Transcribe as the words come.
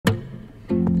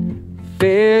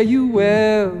Fare you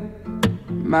well,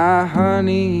 my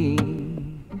honey.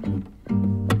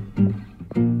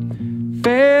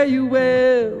 Fare you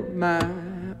well, my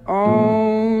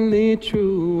only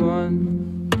true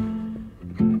one.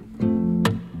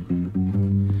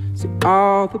 See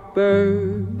all the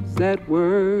birds that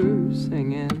were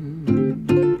singing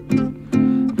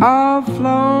all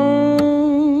flown,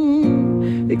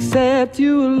 except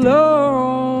you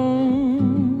alone,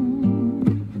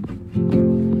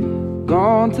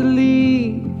 gone to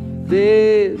leave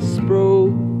this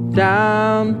broke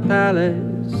down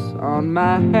palace. On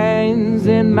my hands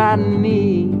and my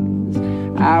knees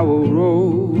I will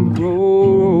roll,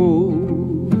 roll, roll,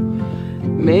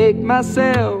 make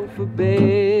myself a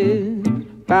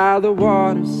bed by the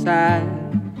waterside.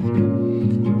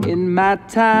 In my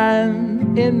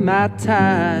time,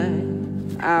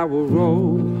 I will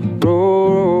roll,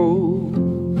 roll,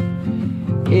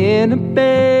 in a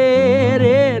bed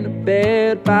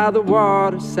by the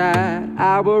waterside.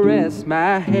 I will rest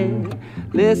my head,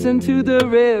 listen to the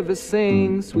river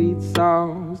sing sweet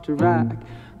songs to rock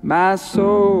my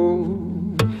soul.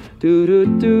 Do do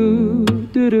do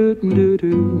do do do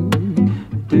do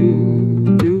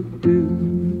do do do.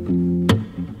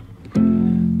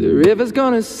 The river's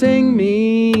gonna sing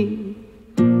me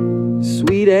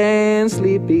sweet and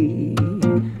sleepy,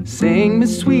 sing me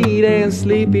sweet and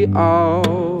sleepy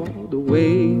all the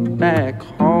way back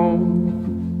home.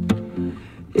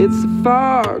 It's a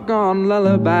far gone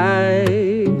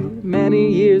lullaby many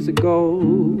years ago.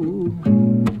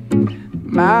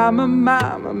 Mama,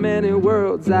 mama, many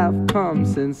worlds I've come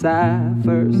since I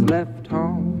first left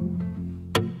home.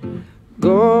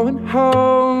 Going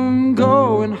home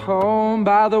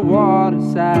by the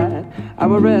waterside. I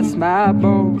will rest my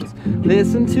bones,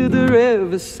 listen to the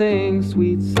river sing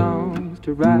sweet songs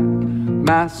to rock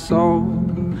my soul.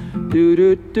 Do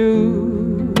do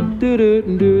do do do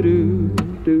do do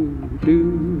do do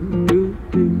do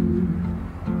do.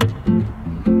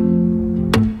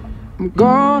 I'm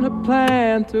gonna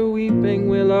plant a weeping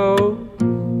willow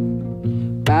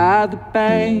by the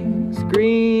bank's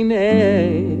green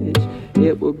edge.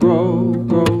 It will grow,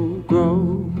 grow,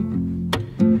 grow,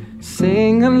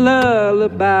 sing a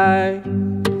lullaby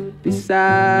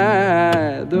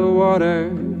beside the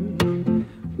water.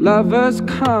 Lovers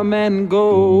come and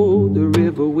go, the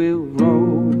river will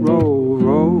roll, roll,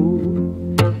 roll.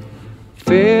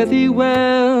 Fare thee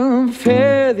well,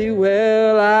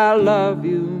 I love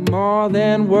you more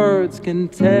than words can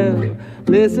tell.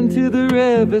 Listen to the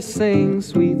river sing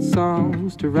sweet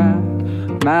songs to rock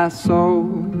my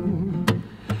soul.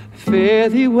 Fare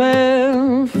thee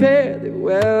well,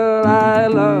 I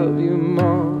love you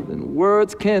more than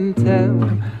words can tell.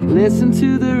 Listen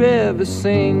to the river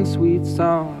sing sweet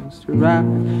songs to rock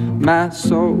my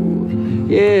soul.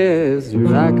 Yes, to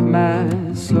rock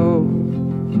my soul,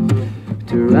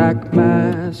 to rock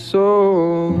my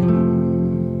soul.